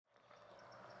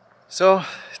So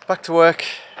it's back to work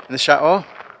in the chateau,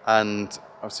 and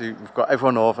obviously we've got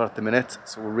everyone over at the minute,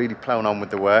 so we're really ploughing on with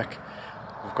the work.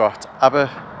 We've got Abba,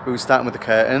 who's starting with the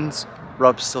curtains.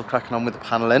 Rob's still cracking on with the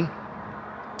panelling.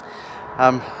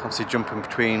 Obviously jumping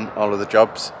between all of the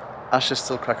jobs. Ash is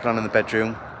still cracking on in the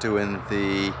bedroom, doing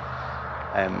the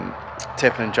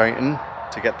taping and jointing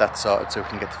to get that sorted so we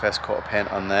can get the first coat of paint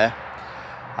on there.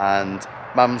 And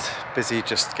Mum's busy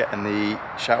just getting the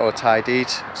chateau tidied.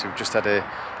 So we've just had a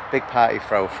big party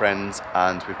for our friends,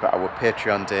 and we've got our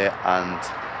Patreon day and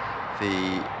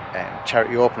the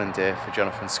charity opening day for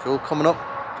Jonathan's school coming up.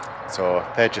 So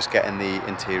they're just getting the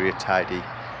interior tidy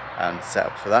and set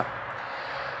up for that.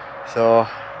 So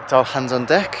it's all hands on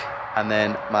deck, and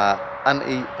then my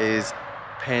auntie is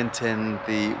painting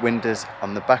the windows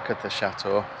on the back of the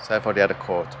chateau. So I've already had a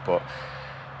coat, but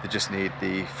they just need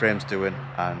the frames doing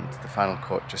and the final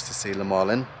coat just to seal them all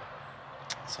in.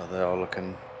 So they're all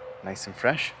looking nice and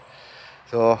fresh.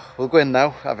 So we'll go in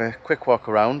now, have a quick walk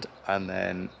around, and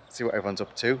then see what everyone's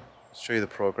up to, show you the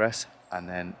progress, and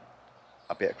then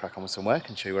I'll be able to crack on with some work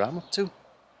and show you what I'm up to.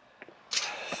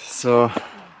 So,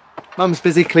 Mum's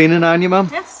busy cleaning, aren't you, Mum?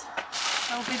 Yes,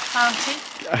 a big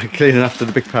party. Cleaning after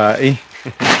the big party.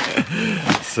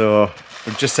 So,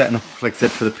 we're just setting up, like I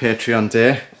said, for the Patreon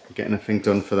day, getting everything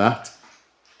done for that.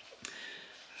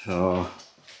 So,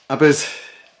 Abba's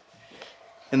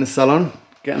in the salon,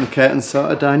 getting the curtains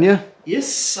sorted, aren't you?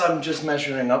 Yes, I'm just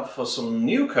measuring up for some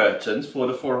new curtains for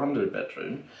the 400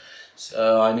 bedroom.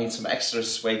 So I need some extra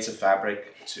weights of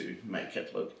fabric to make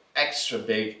it look extra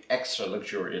big, extra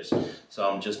luxurious. So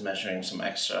I'm just measuring some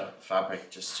extra fabric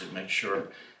just to make sure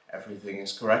everything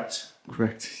is correct.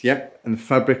 Correct, yep, and the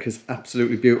fabric is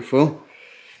absolutely beautiful.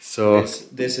 So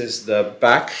this is the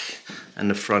back, and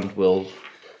the front will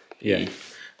be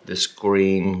this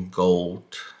green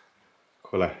gold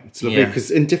colour. It's lovely because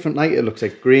in different light it looks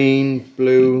like green,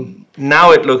 blue.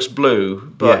 Now it looks blue,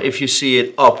 but if you see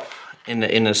it up in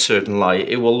a certain light,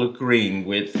 it will look green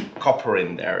with copper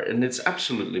in there, and it's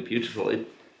absolutely beautiful. It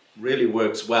really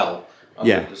works well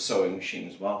under the sewing machine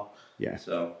as well. Yeah.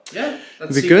 So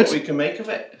let's see what we can make of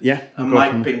it. Yeah. I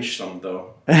might pinch some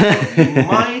though.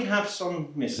 Might have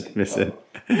some missing.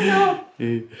 No.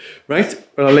 Right.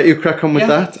 Well, I'll let you crack on with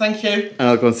that. Thank you. And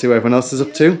I'll go and see what everyone else is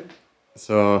up to.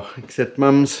 So, like I said,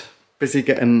 Mum's busy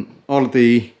getting all of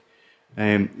the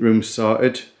rooms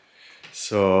sorted.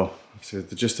 So they're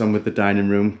just on with the dining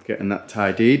room, getting that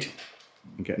tidied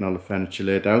and getting all the furniture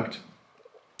laid out.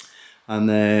 And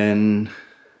then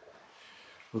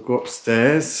we'll go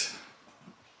upstairs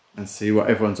and see what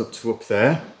everyone's up to up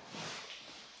there.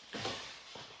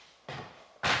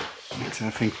 Next, I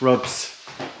think Rob's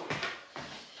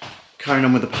carrying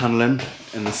on with the panelling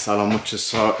in the salon, which is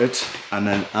sorted, and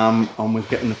then I'm on with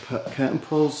getting the curtain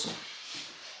pulls.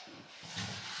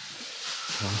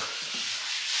 So.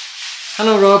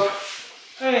 Hello, Rob.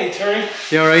 Hey, Terry.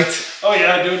 You alright? Oh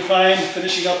yeah, doing fine.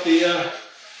 Finishing up the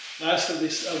last of the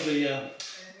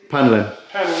panelling.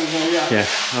 Paneling now, yeah. Yeah,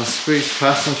 I'll squeeze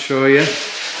past and show you.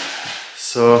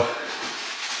 So,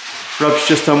 Rob's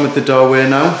just on with the doorway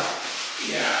now.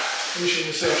 Yeah, finishing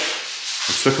this up.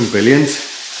 It's looking brilliant.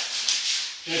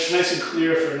 Yeah, it's nice and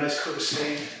clear for a nice coat of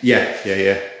stain. Yeah,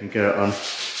 and get it on.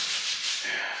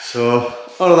 So,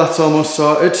 all of that's almost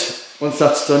sorted. Once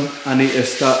that's done, I need to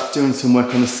start doing some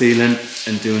work on the ceiling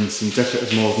and doing some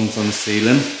decorative mouldings on the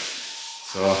ceiling.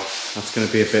 So that's going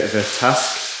to be a bit of a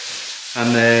task.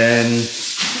 And then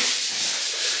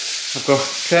I've got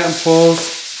curtain poles.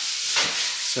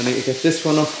 So I need to get this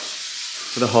one up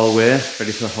for the hallway,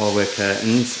 ready for the hallway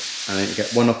curtains. And I need to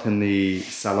get one up in the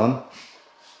salon,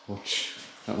 which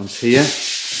that one's here.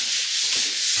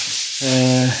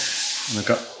 And I've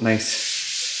got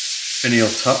nice finial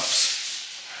tops.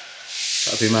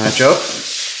 That'll be my job.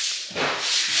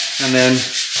 And then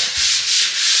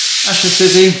Ash is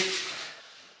busy.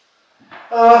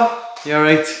 You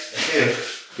alright?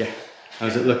 Yeah.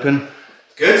 How's it looking?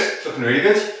 Good. It's looking really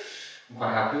good. I'm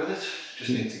quite happy with it. Just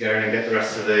need to go in and get the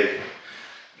rest of the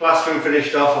plastering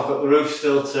finished off. I've got the roof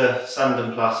still to sand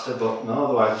and plaster, but no,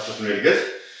 otherwise it's looking really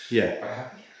good. Yeah. Quite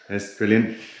happy. That's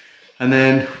brilliant. And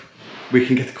then we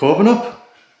can get the coven up,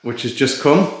 which has just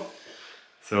come.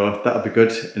 So that'll be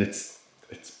good. And it's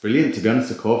brilliant, to be honest,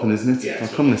 the coven, isn't it? Yeah, I'll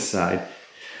come this side.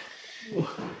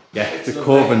 Yeah, the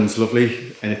coven's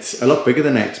lovely, and it's a lot bigger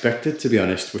than I expected, to be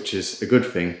honest, which is a good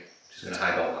thing. Just going to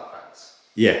hide all that fence.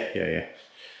 Yeah.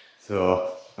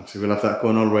 So, obviously we'll have that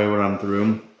going all the way around the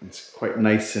room. It's quite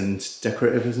nice and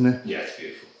decorative, isn't it? Yeah, it's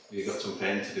beautiful. You've got some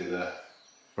paint to do there.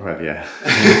 Right, yeah.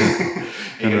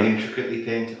 You're going to intricately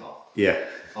paint it all. Yeah.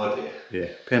 Oh dear. Yeah,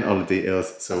 paint all the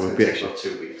details. So that's we'll be take about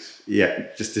 2 weeks. Yeah,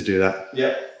 just to do that.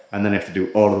 Yeah. and then I have to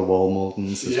do all of the wall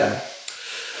mouldings as well.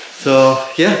 So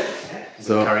yeah,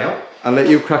 so carry on. I'll let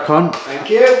you crack on. Thank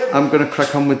you. I'm going to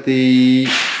crack on with the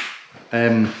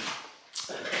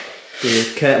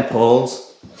curtain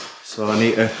poles. So I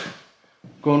need to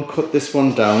go and cut this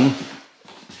one down.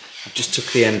 I've just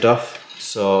took the end off,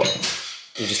 so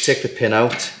you just take the pin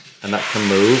out and that can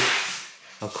move.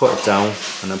 I'll cut it down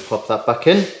and then pop that back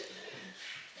in,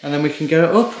 and then we can get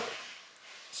it up.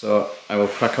 So I will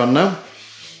crack on now.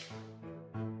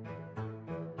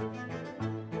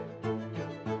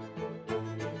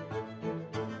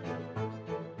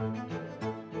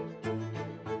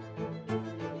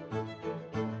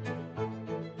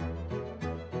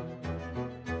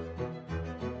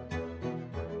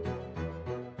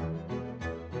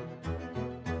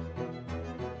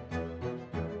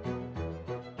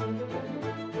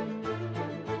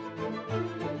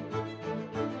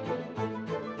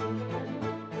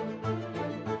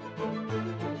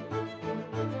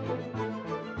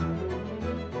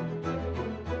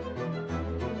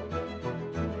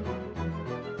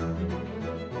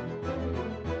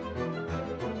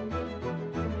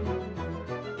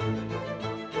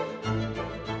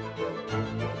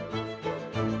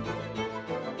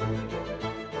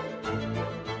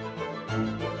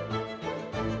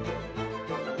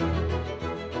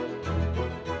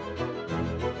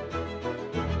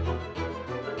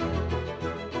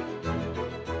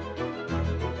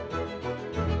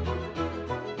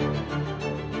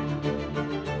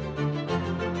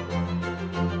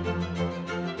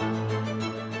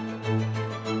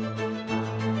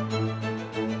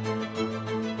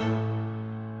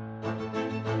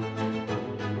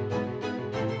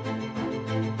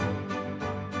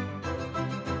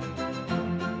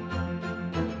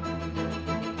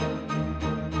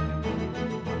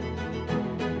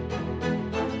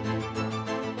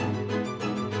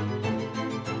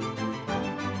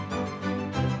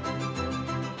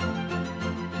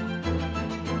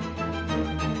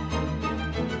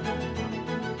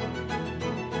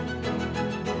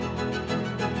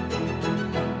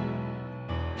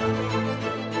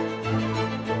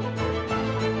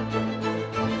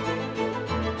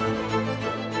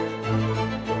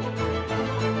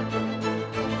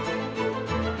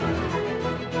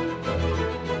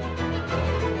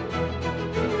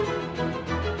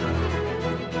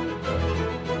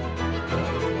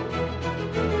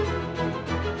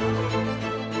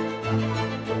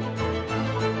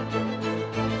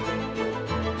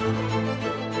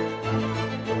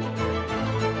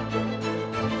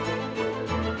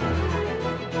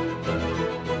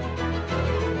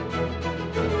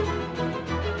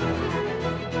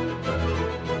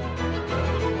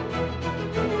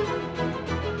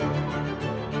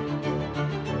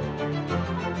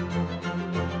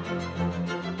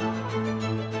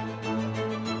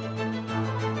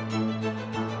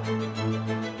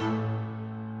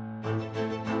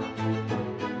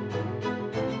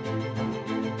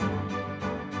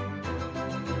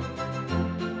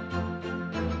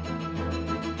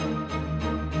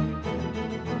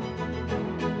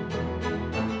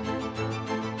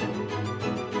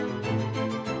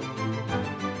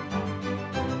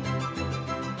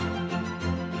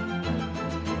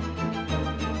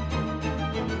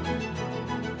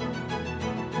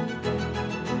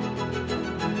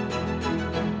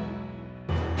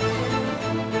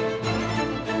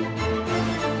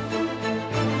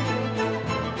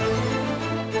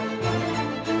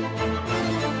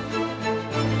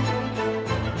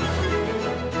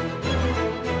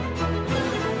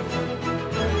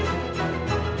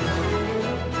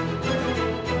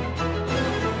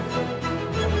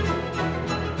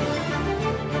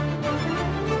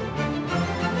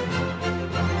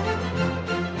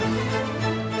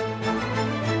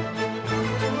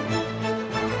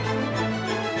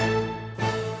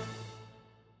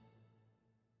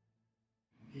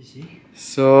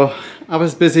 So I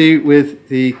was busy with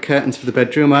the curtains for the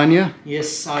bedroom, aren't you?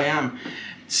 Yes, I am.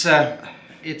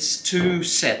 It's two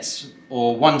sets,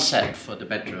 or one set for the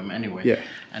bedroom anyway. Yeah.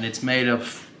 And it's made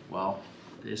of, well,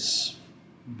 this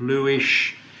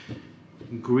bluish,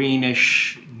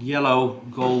 greenish, yellow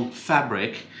gold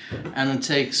fabric. And it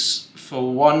takes,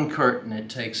 for one curtain, it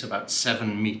takes about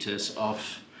 7 meters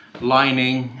of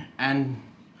lining and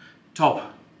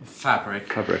top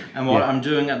fabric. And what I'm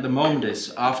doing at the moment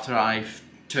is, after I've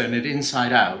turned it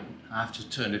inside out, I have to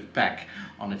turn it back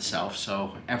on itself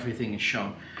so everything is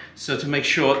shown. So to make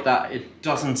sure that it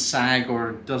doesn't sag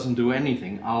or doesn't do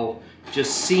anything, I'll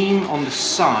just seam on the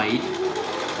side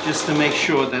just to make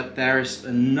sure that there's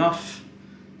enough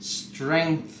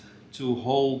strength to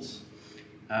hold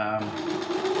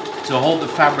the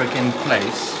fabric in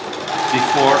place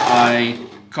before I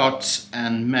cut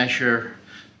and measure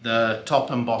the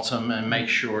top and bottom and make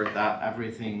sure that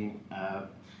everything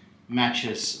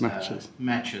matches.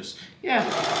 Yeah.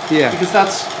 Because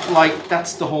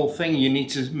that's the whole thing. You need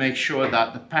to make sure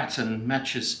that the pattern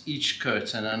matches each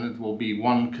curtain, and it will be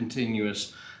one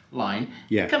continuous line.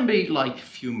 Yeah. It can be like a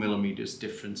few millimeters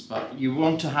difference, but you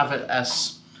want to have it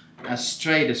as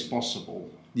straight as possible.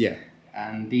 Yeah.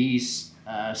 And these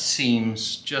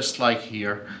seams, just like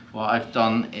here, what I've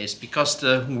done is, because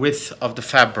the width of the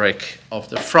fabric of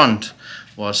the front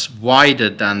was wider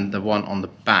than the one on the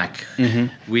back,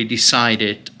 we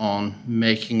decided on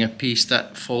making a piece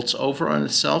that folds over on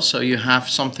itself, so you have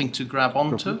something to grab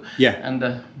onto. Yeah. And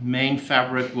the main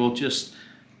fabric will just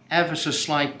ever so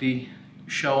slightly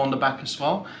show on the back as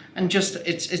well, and just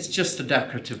it's just a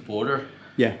decorative border.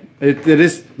 Yeah, it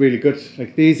is really good.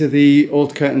 Like, these are the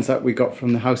old curtains that we got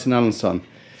from the house in Alençon,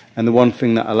 and the one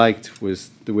thing that I liked was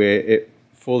the way it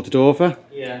folded over.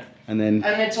 Yeah. And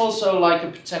it's also like a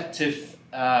protective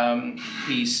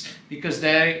piece, because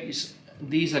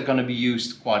these are going to be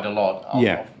used quite a lot.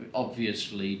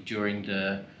 Obviously during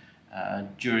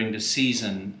the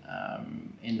season,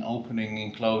 in opening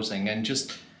and closing, and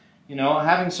just, you know,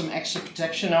 having some extra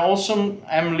protection. I also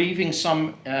am leaving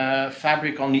some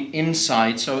fabric on the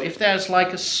inside, so if there's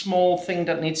like a small thing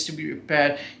that needs to be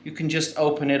repaired, you can just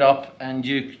open it up and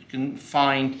you can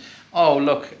find, oh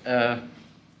look,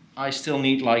 I still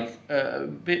need like a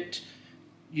bit.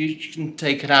 You can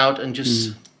take it out and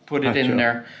just put it in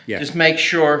there. Yeah. Just make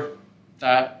sure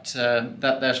that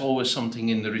that there's always something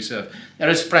in the reserve. There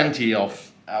is plenty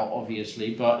of,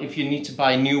 obviously, but if you need to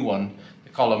buy a new one,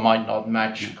 color might not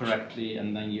match correctly,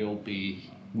 and then you'll be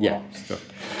stuck.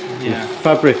 Yeah. The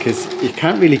fabric is, you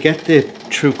can't really get the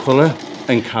true color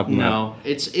in cabinet. No,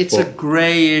 it's a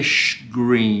grayish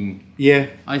green. Yeah.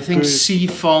 I think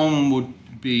seafoam would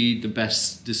be the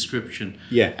best description.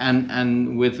 Yeah.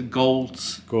 And with gold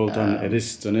on it is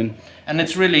stunning. And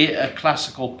it's really a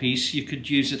classical piece. You could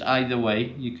use it either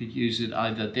way. You could use it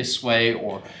either this way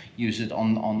or use it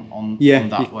on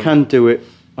that way. You can do it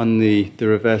on the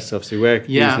reverse, obviously. We're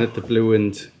using it the blue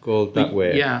and gold that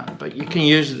way. Yeah, but you can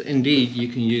use it, indeed, you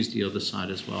can use the other side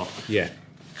as well. Yeah.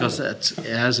 Because it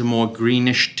has a more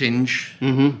greenish tinge,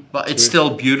 but it's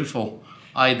still beautiful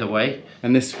either way.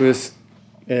 And this was,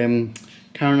 Karen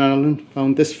Allen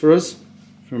found this for us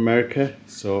from America,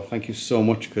 so thank you so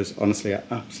much, because honestly I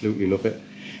absolutely love it.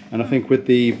 And I think with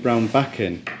the brown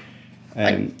backing,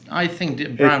 I think the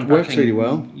brown it works backing, really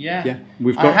well. Yeah.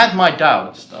 I had my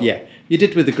doubts though. Yeah. You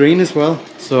did with the green as well.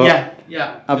 So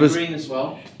the green as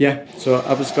well. Yeah, so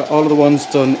Abba's got all of the ones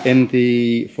done in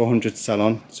the 400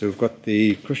 salon. So we've got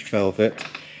the crushed velvet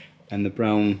and the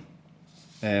brown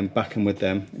backing with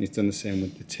them. And he's done the same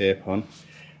with the tape on.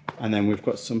 And then we've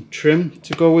got some trim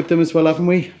to go with them as well, haven't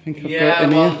we? I think I've got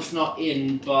in here. It's not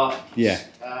in, but yeah.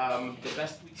 The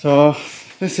best. So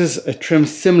this is a trim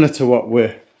similar to what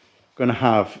we're going to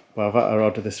have. Well, I've had to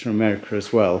order this from America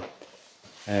as well.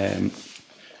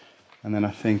 And then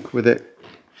I think with it.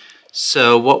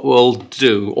 So what we'll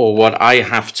do, or what I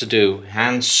have to do,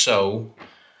 hand sew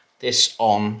this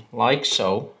on like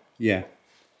so. Yeah.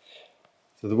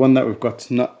 So the one that we've got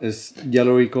not as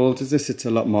yellowy gold as this, it's a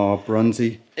lot more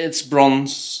bronzy. It's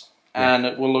bronze, and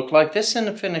it will look like this in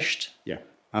a finished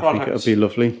I think it'll be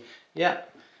lovely. Yeah.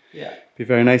 Be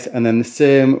very nice. And then the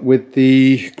same with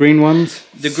the green ones.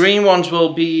 The green ones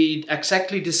will be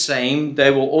exactly the same. They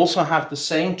will also have the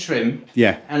same trim.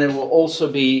 Yeah. And it will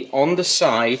also be on the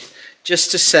side,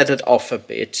 just to set it off a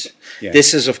bit. Yeah.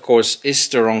 This is, of course,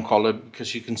 the wrong color,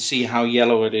 because you can see how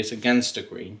yellow it is against the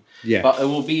green. Yeah. But it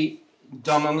will be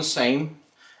done on the same.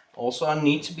 Also, I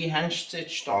need to be hand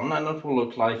stitched on, and it will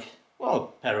look like, well,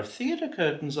 a pair of theatre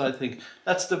curtains, I think.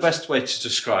 That's the best way to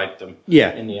describe them.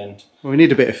 Yeah. In the end. Well, we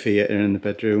need a bit of theatre in the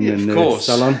bedroom, in the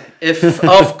salon.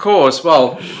 Of course.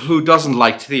 Well, who doesn't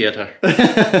like theatre?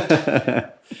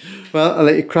 Well, I'll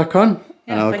let you crack on,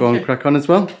 and I'll go and crack on as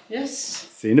well. Yes.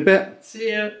 See you in a bit.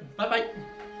 See you. Bye-bye.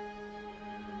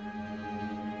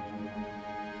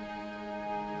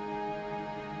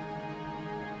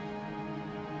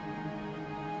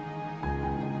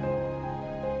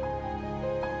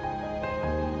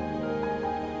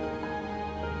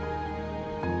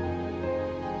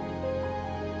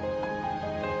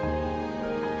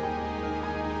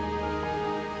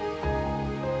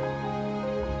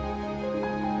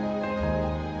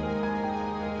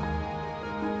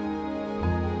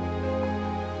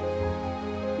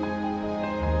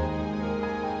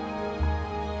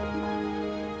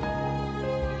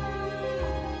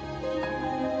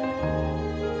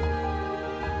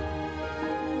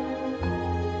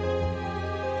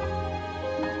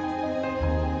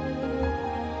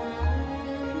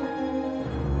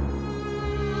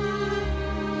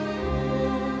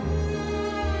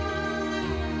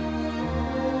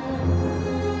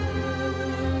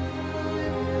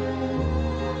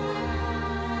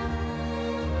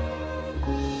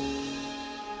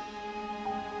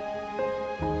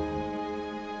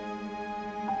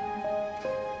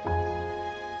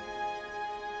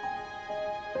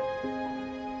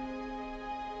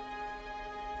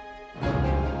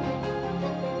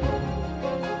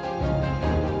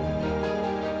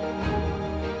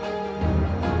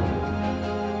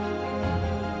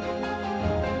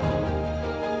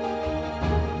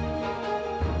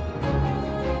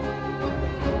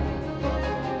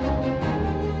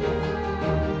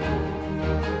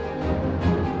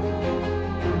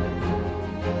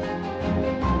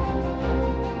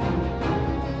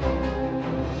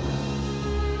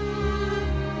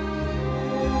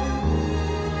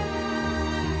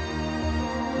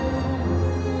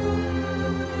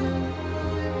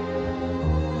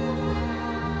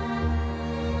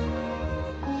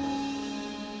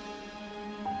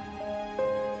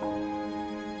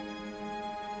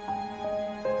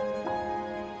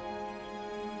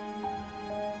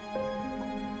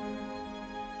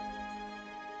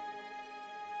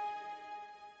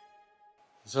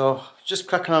 So just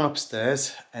cracking on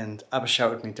upstairs, and Abba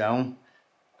shouted me down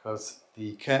because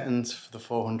the curtains for the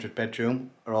 400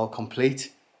 bedroom are all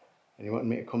complete, and he wanted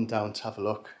me to come down to have a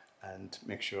look and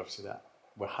make sure obviously that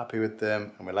we're happy with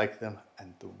them and we like them,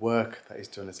 and the work that he's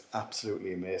done is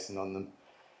absolutely amazing on them.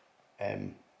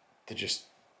 They're just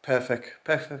perfect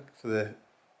for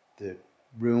the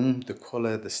room, the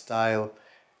colour, the style,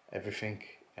 everything.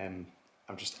 I'm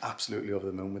just absolutely over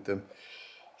the moon with them.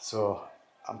 So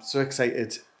I'm so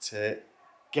excited to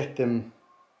get them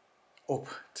up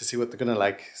to see what they're going to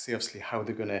like, see obviously how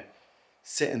they're going to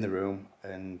sit in the room,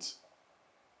 and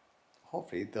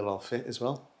hopefully they'll all fit as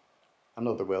well. I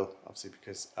know they will, obviously,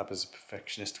 because Abba's a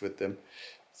perfectionist with them.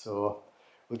 So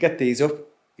we'll get these up.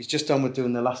 He's just done with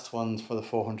doing the last ones for the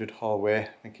 400 hallway.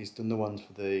 I think he's done the ones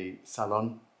for the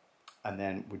salon, and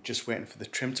then we're just waiting for the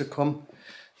trim to come.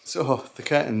 So the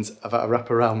curtains I've had to wrap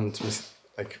around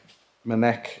my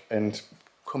neck and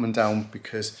coming down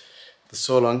because they're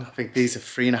so long. I think these are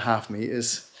 3.5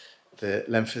 meters, the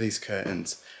length of these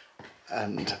curtains,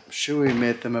 and I'm sure we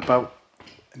made them about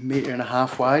 1.5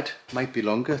 meters wide. Might be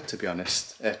longer, to be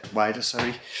honest, wider,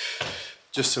 sorry.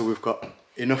 Just so we've got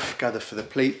enough gather for the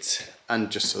pleats,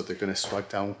 and just so they're going to swag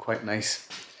down quite nice.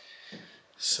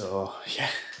 So yeah,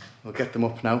 we'll get them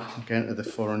up now. We'll get into the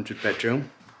 400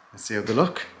 bedroom and see how they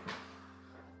look.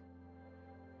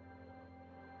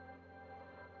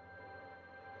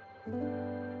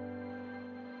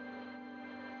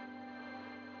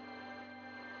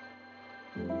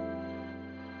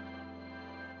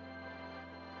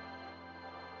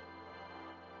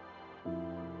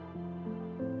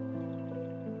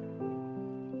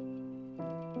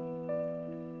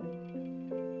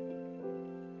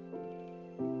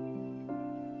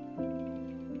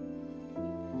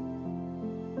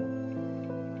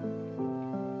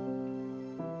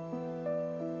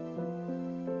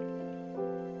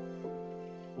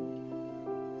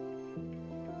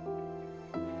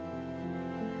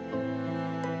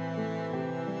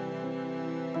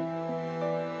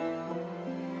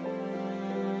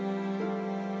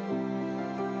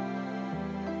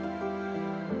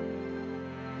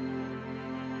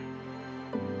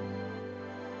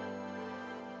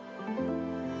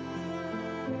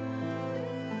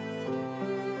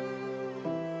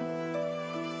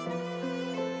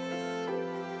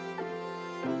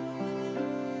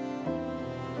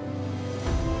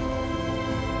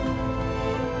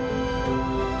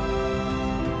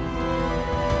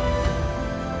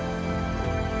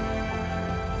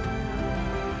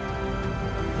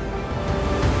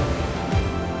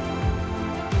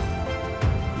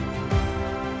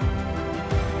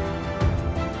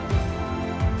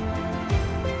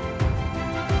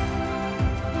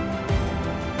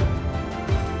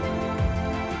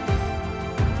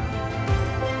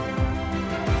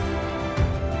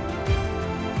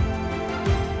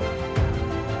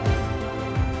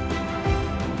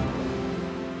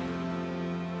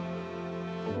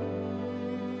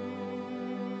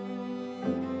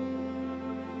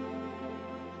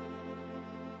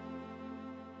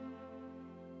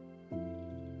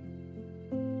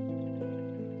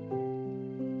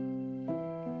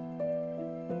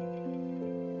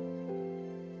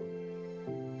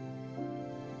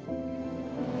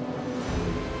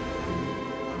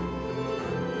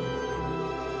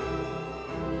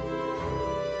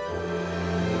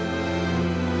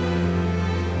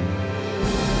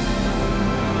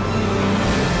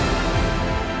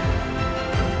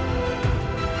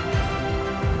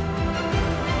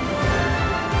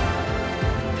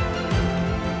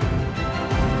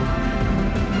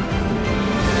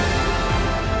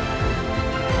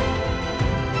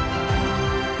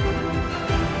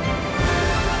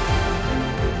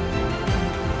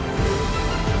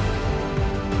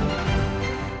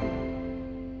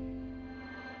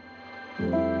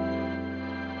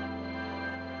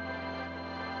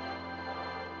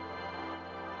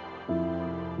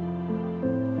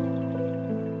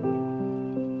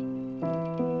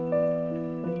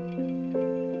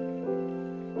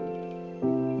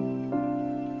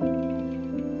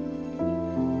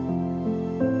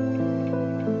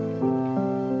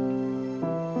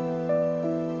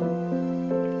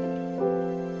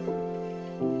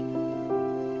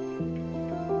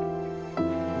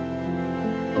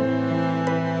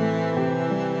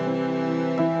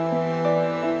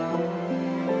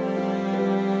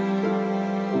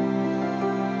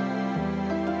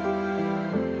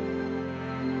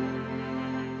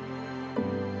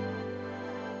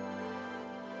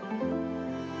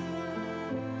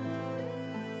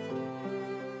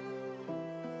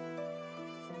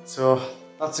 So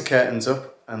that's the curtains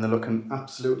up, and they're looking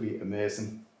absolutely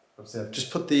amazing. Obviously I've just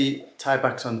put the tie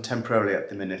backs on temporarily at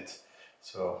the minute,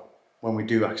 so when we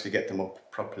do actually get them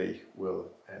up properly, we'll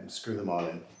screw them all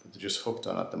in. But they're just hooked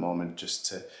on at the moment, just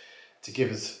to give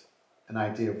us an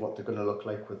idea of what they're going to look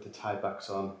like with the tie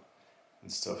backs on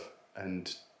and stuff.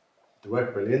 And they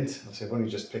work brilliant. So I've only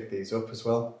just picked these up as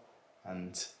well,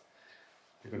 and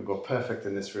they're going to go perfect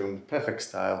in this room, perfect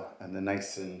style, and they're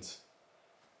nice and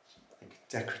like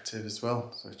decorative as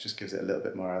well. So it just gives it a little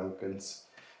bit more elegance.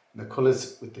 And the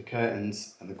colours with the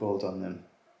curtains and the gold on them,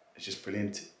 it's just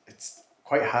brilliant. It's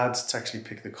quite hard to actually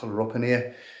pick the colour up in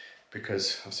here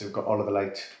because obviously we've got all of the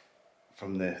light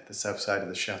from the south side of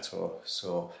the chateau.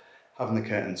 So having the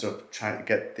curtains up, trying to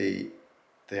get the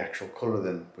actual colour of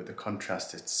them with the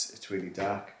contrast, it's really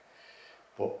dark.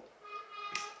 But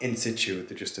in situ,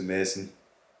 they're just amazing.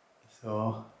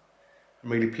 So I'm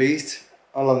really pleased.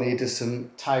 All I need is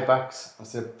some tie backs. I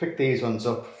said pick these ones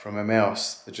up from a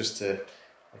mouse. They're just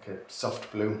like a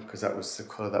soft blue because that was the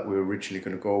colour that we were originally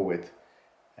going to go with.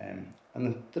 And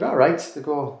they're alright, they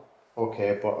go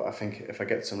okay, but I think if I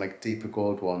get some like deeper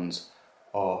gold ones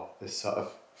or this sort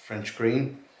of French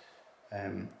green,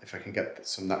 if I can get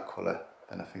some that colour,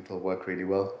 then I think they'll work really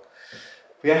well.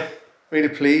 But yeah, really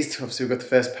pleased. Obviously we've got the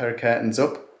first pair of curtains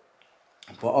up,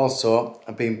 but also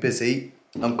I've been busy.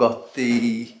 I've got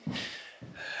the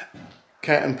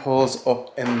curtain poles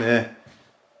up in the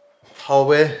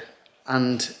hallway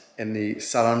and in the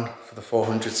salon for the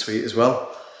 400 suite as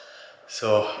well.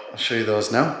 So I'll show you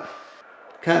those now.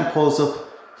 Curtain poles up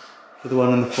for the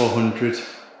one in the 400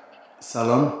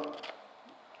 salon,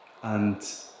 and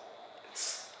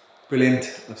it's brilliant.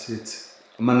 Obviously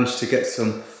I managed to get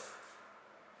some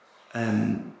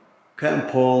curtain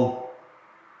pole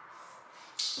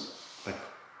like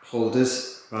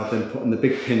holders rather than putting the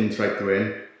big pins right the way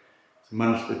in. So I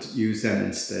managed to use them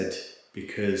instead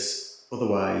because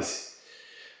otherwise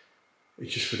it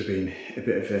just would have been a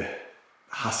bit of a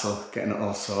hassle getting it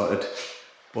all sorted.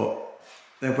 But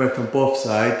they've worked on both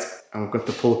sides and we've got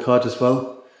the pull cord as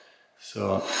well.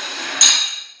 So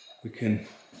we can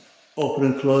open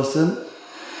and close them,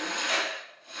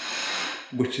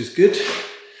 which is good.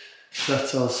 So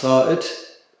that's all sorted,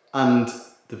 and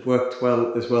they've worked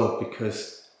well as well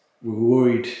because we were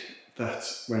worried that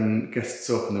when guests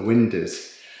open the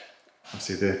windows,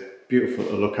 obviously they're beautiful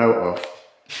to look out of,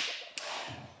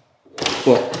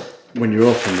 but when you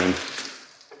open them,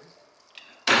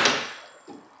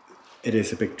 it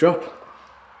is a big drop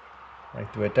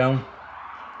right the way down.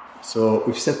 So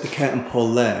we've set the curtain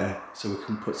pole there so we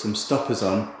can put some stoppers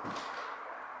on,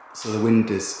 so the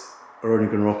windows are only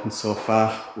going to open so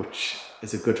far, which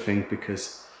is a good thing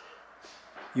because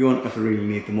you won't ever really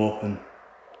need them open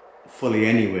fully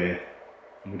anyway,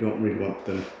 and we don't really want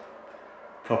them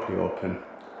properly open.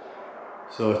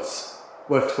 So it's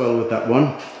worked well with that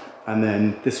one, and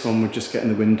then this one we're just getting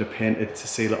the window painted to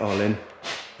seal it all in,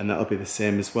 and that'll be the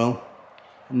same as well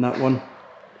in that one.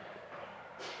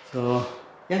 So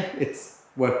yeah, it's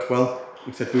worked well,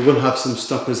 except we will have some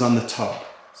stoppers on the top,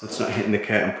 so it's not hitting the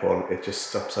curtain pole, it just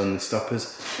stops on the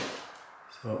stoppers.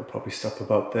 So it'll probably stop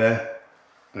about there,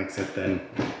 and except then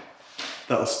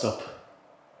that'll stop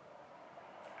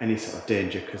any sort of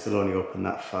danger because they'll only open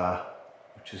that far,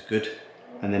 which is good.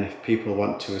 And then if people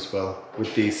want to as well,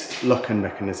 with these lock-in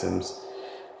mechanisms,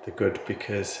 they're good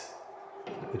because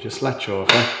they just latch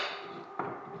over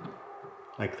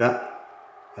like that,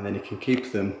 and then you can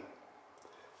keep them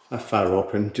that far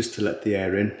open just to let the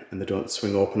air in, and they don't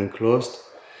swing open and closed.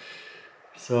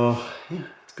 So yeah,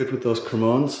 it's good with those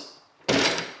cremones.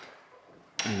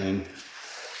 And then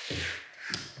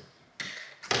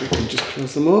we can just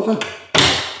close them over.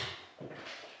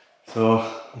 So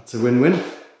that's a win-win.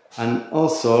 And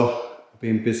also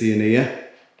being busy in here,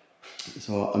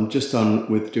 so I'm just on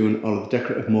with doing all of the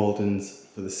decorative mouldings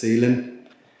for the ceiling.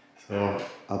 So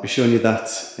I'll be showing you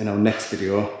that in our next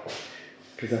video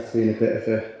because that's been a bit of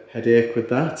a headache with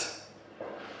that.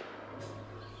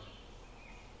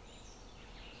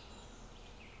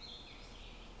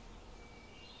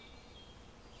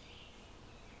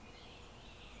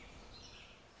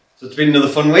 So it's been another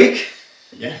fun week.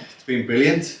 Yeah, it's been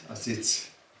brilliant. It's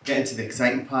getting to the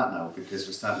exciting part now because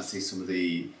we're starting to see some of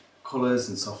the colours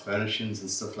and soft furnishings and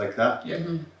stuff like that. Yeah.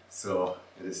 Mm-hmm. So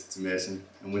it's amazing.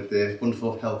 And with the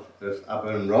wonderful help of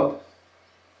Abba and Rob,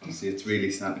 obviously it's really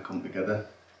starting to come together.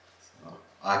 So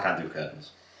I can't do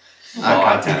curtains.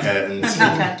 I can't do curtains.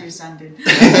 I can't do sanding.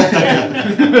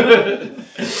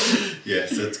 Yeah,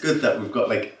 so it's good that we've got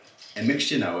like a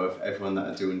mixture now of everyone that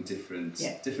are doing different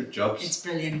jobs. It's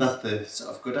brilliant. That they're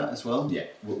sort of good at as well. Yeah,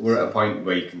 we're at a point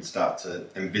where you can start to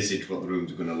envisage what the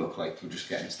rooms are going to look like. We're just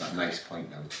getting to that nice point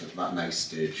now, to that nice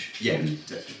stage. Yeah,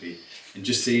 definitely. And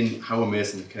just seeing how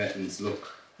amazing the curtains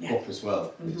look up as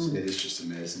well, it is just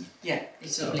amazing. Yeah,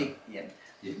 it's lovely. Yeah.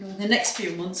 In the next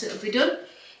few months it'll be done.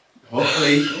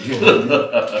 Hopefully.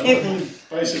 It will.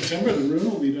 By September, the room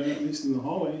will be done, at least in the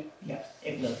hallway. Yeah,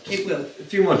 it will. It will. A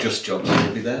few more just jobs and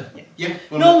we'll be there. Yeah.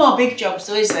 No more big jobs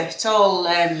though, is there? It's all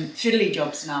fiddly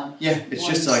jobs now. Yeah, it's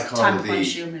just time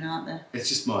consuming, aren't they? It's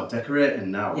just more decorating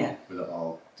now Yeah. with it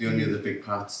all. The only other big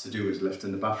parts to do is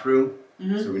lifting the bathroom.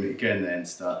 So we need to get in there and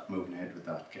start moving ahead with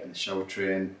that, getting the shower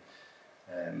train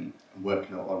and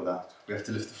working out all of that. We have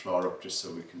to lift the floor up just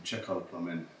so we can check all the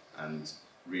plumbing and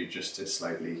readjust it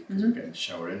slightly because we're getting the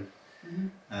shower in.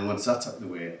 And once that's out of the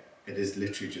way, it is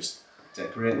literally just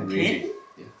decorating really.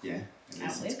 Yeah, it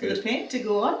Can't is. wait It's for the good. paint to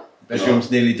go on.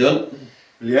 Bedroom's nearly done.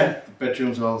 Well, yeah, the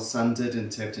bedroom's all sanded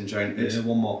and taped and jointed.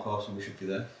 One more course and we should be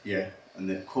there. Yeah, and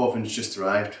the coven's just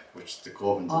arrived, which the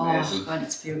coven's amazing. Oh God,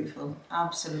 it's beautiful.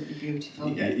 Absolutely beautiful.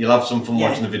 Yeah. You'll have some fun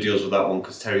watching the videos with that one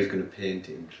because Terry's going to paint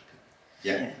it.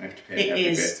 Yeah, I have to paint It every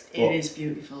is. bit. It is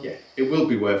beautiful. Yeah, it will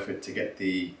be worth it to get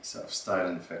the sort of style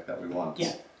and effect that we want.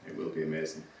 Yeah. It will be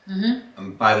amazing.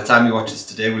 And by the time you watch this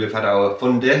today, we'll have had our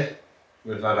fun day.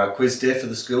 We've had our quiz day for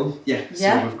the school. Yeah,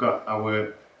 Yeah. so we've got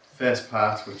our first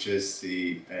part, which is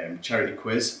the charity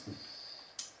quiz.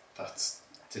 That's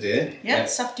today. Yeah,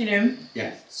 this afternoon.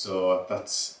 Yeah, so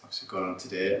that's obviously going on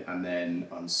today, and then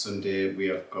on Sunday we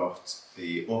have got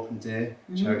the open day,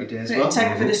 charity day as Pretty well.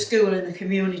 tech for the school and the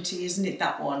community, isn't it,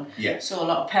 that one? Yeah. So a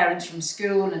lot of parents from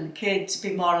school and kids, a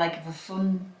bit more like of a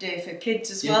fun day for kids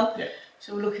as well. Yeah.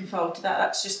 So we're looking forward to that.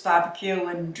 That's just barbecue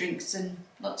and drinks and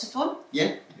lots of fun.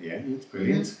 Yeah, it's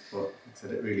brilliant. But like I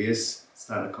said, it really is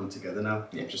starting to come together now.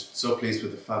 I'm just so pleased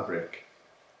with the fabric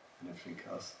and everything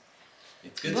else.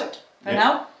 It's good. Good. For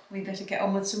now, we better get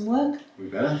on with some work. We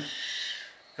better.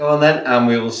 Go on then, and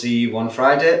we will see you on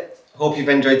Friday. Hope you've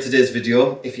enjoyed today's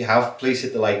video. If you have, please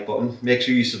hit the like button. Make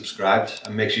sure you subscribed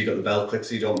and make sure you got the bell clicked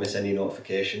so you don't miss any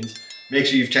notifications. Make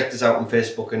sure you've checked us out on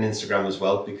Facebook and Instagram as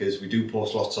well, because we do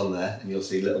post lots on there and you'll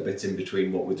see little bits in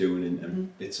between what we're doing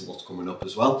and bits of what's coming up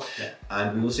as well. Yeah.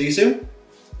 And we will see you soon.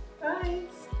 Bye.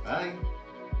 Bye.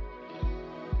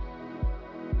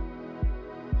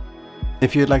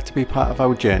 If you'd like to be part of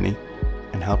our journey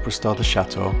and help restore the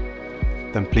chateau,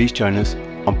 then please join us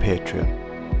on Patreon,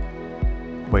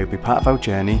 where you'll be part of our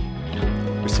journey,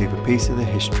 receive a piece of the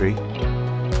history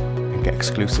and get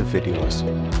exclusive videos.